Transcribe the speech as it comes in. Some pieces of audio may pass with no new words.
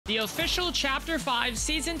The official Chapter 5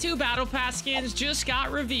 Season 2 Battle Pass skins just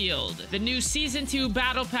got revealed. The new Season 2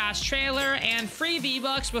 Battle Pass trailer and free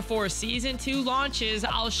V-Bucks before Season 2 launches,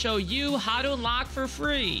 I'll show you how to unlock for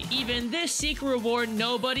free. Even this secret reward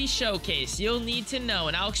nobody showcased, you'll need to know,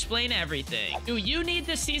 and I'll explain everything. Do you need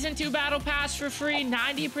the Season 2 Battle Pass for free?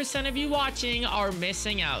 90% of you watching are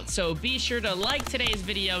missing out, so be sure to like today's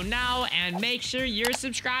video now and make sure you're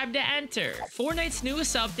subscribed to enter. Fortnite's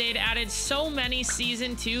newest update added so many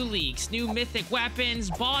Season 2 leaks, new mythic weapons,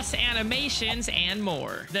 boss animations, and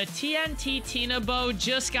more. The TNT Tina bow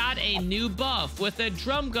just got a new buff, with the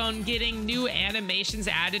drum gun getting new animations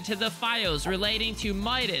added to the files relating to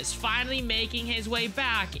Midas finally making his way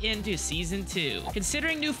back into Season 2.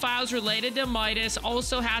 Considering new files related to Midas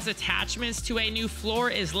also has attachments to a new Floor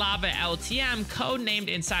is Lava LTM codenamed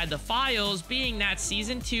inside the files, being that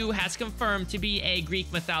Season 2 has confirmed to be a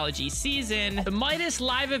Greek mythology season, the Midas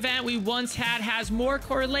live event we once had has more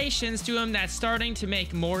correlations to him that's starting to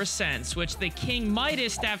make more sense, which the King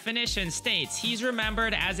Midas definition states he's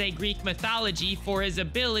remembered as a Greek mythology for his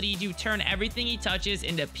ability to turn everything he touches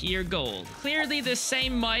into pure gold. Clearly the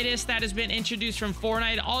same Midas that has been introduced from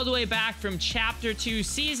Fortnite all the way back from Chapter 2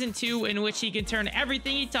 Season 2, in which he can turn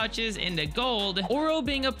everything he touches into gold. Oro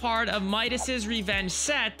being a part of Midas's revenge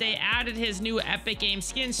set, they added his new Epic Game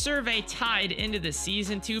skin survey tied into the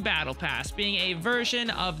Season 2 Battle Pass, being a version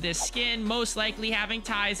of this skin most likely having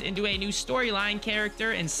ties into a new storyline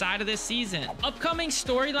character inside of this season. Upcoming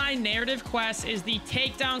storyline narrative quest is the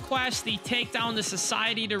Takedown quest, the Takedown the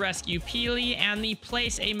Society to rescue Peely, and the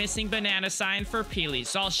Place a Missing Banana sign for Peely.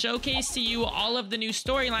 So I'll showcase to you all of the new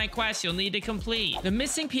storyline quests you'll need to complete. The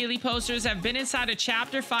missing Peely posters have been inside of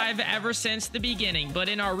Chapter 5 ever since the beginning, but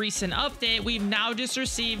in our recent update, we've now just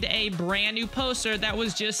received a brand new poster that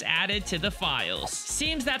was just added to the files.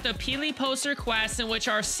 Seems that the Peely poster quests, in which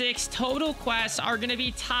our 6 total quests, are going to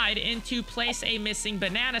be tied into Place a Missing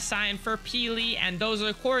Banana sign for Peely, and those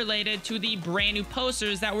are correlated to the brand new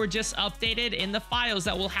posters that were just updated in the files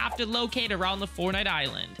that we'll have to locate around the Fortnite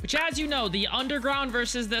island. Which, as you know, the Underground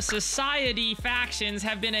versus the Society factions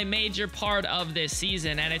have been a major part of this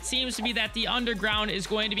season, and it seems to be that the Underground is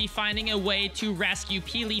going to be finding a way to rescue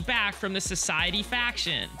Peely back from the Society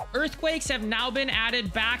faction. Earthquakes have now been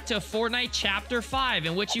added back to Fortnite Chapter 5,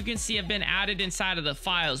 in which you can see have been added inside of the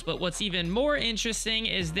files, but what's even more interesting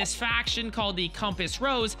is this faction called the Compass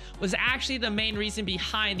Rose was actually the main reason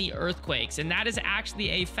behind the Earthquakes, and that is actually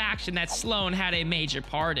a faction that Sloan had a major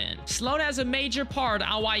part in. Sloan has a major part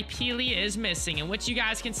on why Peely is missing, in which you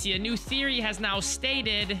guys can see a new theory has now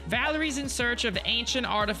stated Valerie's in search of ancient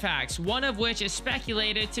artifacts, one of which is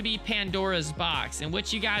speculated to be Pandora's box, in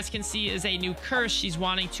which you guys can see is a new curse she's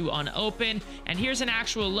wanting to unopen, and here's an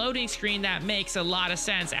actual loading screen that makes a lot of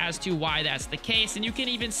sense as to why that's the case, and you can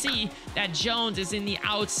even see that Jones is in the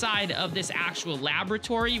outside of this actual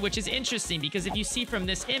laboratory, which is interesting because if you see from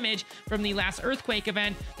this image from the last Earthquake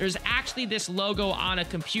event, there's actually this logo on a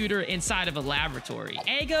computer inside of a laboratory.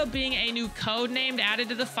 Ego being a new code name added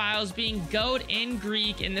to the files, being Goat in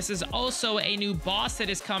Greek, and this is also a new boss that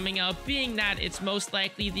is coming up, being that it's most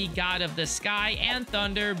likely the god of the sky and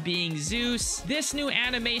thunder, being Zeus. This new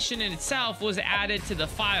animation in itself was added to the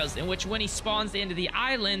files, in which when he spawns into the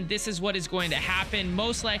island, this is what is going to happen,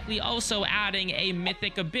 most likely also adding a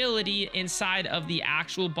mythic ability inside of the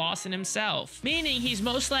actual boss in himself, meaning he's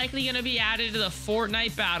most likely going to be added to the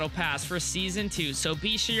Fortnite Battle Pass for Season 2, so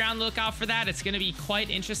be sure you're on the lookout for that. It's going to be quite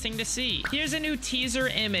interesting to see. Here's a new teaser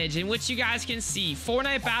image in which you guys can see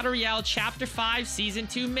Fortnite Battle Royale Chapter 5 Season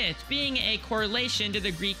 2 myth, being a correlation to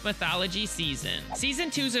the Greek mythology season. Season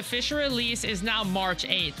 2's official release is now March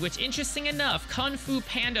 8th, which, interesting enough, Kung Fu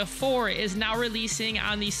Panda 4 is now releasing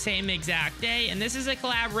on the same exact day, and this is a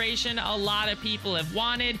collaboration a lot of people have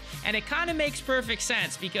wanted, and it kind of makes perfect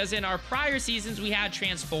sense because in our prior seasons we had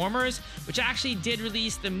Transformers, which actually did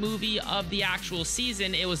release the movie of the actual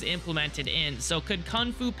season it was implemented in. So could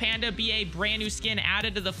Kung Fu Panda be a brand new skin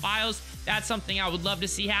added to the files? That's something I would love to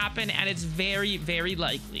see happen, and it's very, very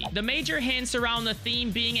likely. The major hints around the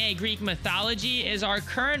theme being a Greek mythology is our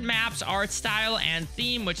current map's art style and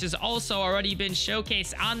theme, which has also already been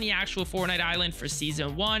showcased on the actual Fortnite island for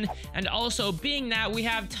Season 1, and also being that we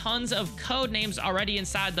have tons of code names already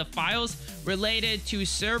inside the files related to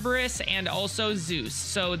Cerberus and also Zeus.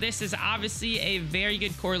 So this is obviously a very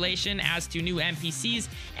good correlation as to new NPCs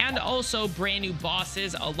and also brand new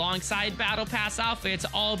bosses alongside Battle Pass outfits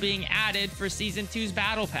all being added for Season 2's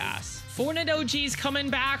Battle Pass. Fortnite OG's coming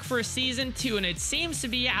back for season 2, and it seems to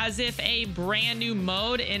be as if a brand new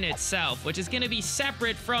mode in itself, which is going to be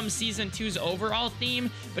separate from season 2's overall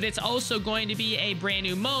theme, but it's also going to be a brand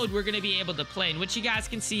new mode we're going to be able to play, in which you guys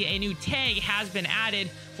can see a new tag has been added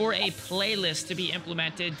for a playlist to be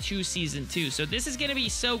implemented to season 2. So this is going to be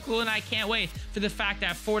so cool, and I can't wait for the fact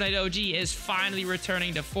that Fortnite OG is finally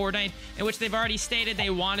returning to Fortnite, in which they've already stated they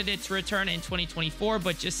wanted it to return in 2024,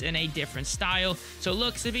 but just in a different style. So it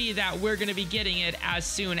looks to be that we're going to be getting it as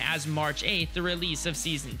soon as March 8th, the release of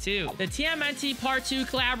season 2. The TMNT Part 2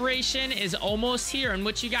 collaboration is almost here, in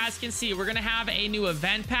which you guys can see we're going to have a new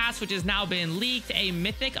event pass, which has now been leaked, a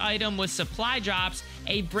mythic item with supply drops,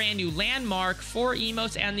 a brand new landmark, 4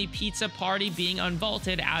 emotes, and the pizza party being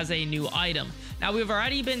unvaulted as a new item. Now, we've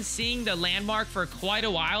already been seeing the landmark for quite a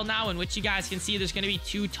while now, in which you guys can see there's going to be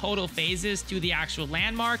 2 total phases to the actual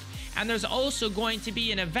landmark, and there's also going to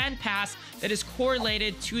be an event pass that is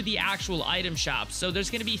correlated to the actual item shop. So there's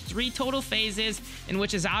going to be 3 total phases, in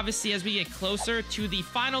which is obviously as we get closer to the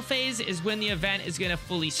final phase is when the event is going to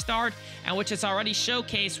fully start, and which is already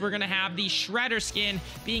showcased. We're going to have the Shredder skin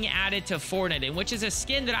being added to Fortnite, and which is a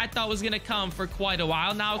skin that I thought was going to come for quite a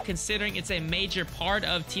while now, considering it's a major part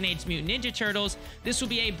of Teenage Mutant Ninja Turtles. This will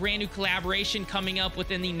be a brand new collaboration coming up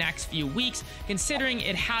within the next few weeks, considering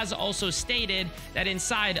it has also stated that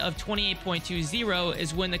inside of 28.20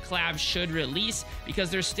 is when the collab should release, because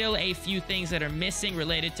there's still a few things that are missing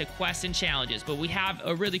related to quests and challenges. But we have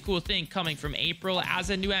a really cool thing coming from April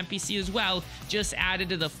as a new NPC as well, just added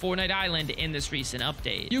to the Fortnite Island in this recent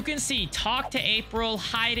update. You can see talk to April,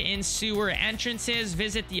 hide in sewer entrances,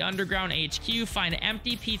 visit the underground HQ, find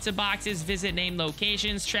empty pizza boxes, visit named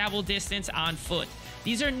locations, travel distance on foot.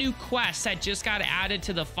 These are new quests that just got added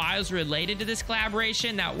to the files related to this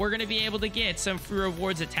collaboration that we're going to be able to get some free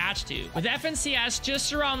rewards attached to. With FNCS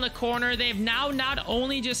just around the corner, they've now not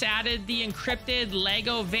only just added the encrypted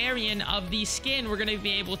Lego variant of the skin we're going to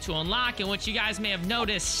be able to unlock, and what you guys may have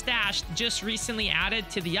noticed stashed just recently added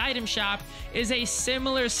to the item shop is a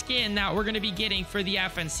similar skin that we're going to be getting for the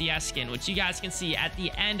FNCS skin, which you guys can see at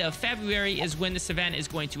the end of February is when this event is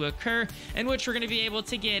going to occur, in which we're going to be able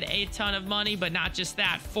to get a ton of money, but not just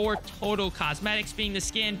that, 4 total cosmetics, being the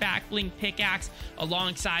skin, back bling, pickaxe,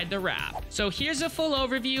 alongside the wrap. So here's a full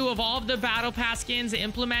overview of all of the battle pass skins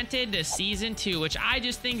implemented to season 2, which I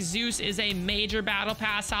just think Zeus is a major battle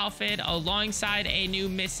pass outfit, alongside a new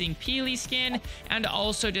missing Peely skin, and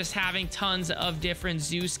also just having tons of different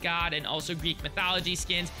Zeus god and also Greek mythology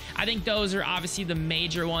skins. I think those are obviously the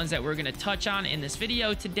major ones that we're going to touch on in this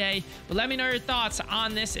video today. But let me know your thoughts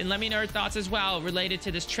on this, and let me know your thoughts as well related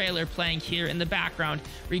to this trailer playing here in the background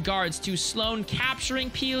regards to Sloan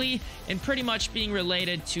capturing Peely and pretty much being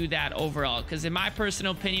related to that overall, because in my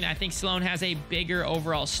personal opinion, I think Sloan has a bigger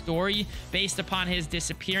overall story based upon his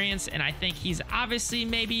disappearance, and I think he's obviously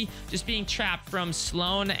maybe just being trapped from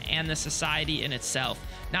Sloan and the society in itself.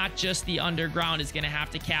 Not just the underground is going to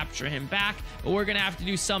have to capture him back, but we're going to have to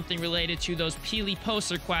do something related to those Peely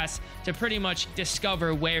poster quests to pretty much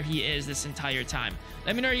discover where he is this entire time.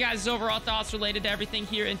 Let me know your guys' overall thoughts related to everything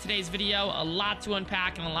here in today's video. A lot to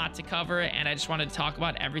unpack and a lot to cover, and I just wanted to talk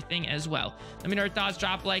about everything as well. Let me know your thoughts,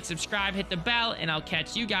 drop a like, subscribe, hit the bell, and I'll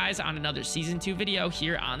catch you guys on another Season 2 video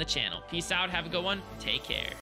here on the channel. Peace out, have a good one, take care.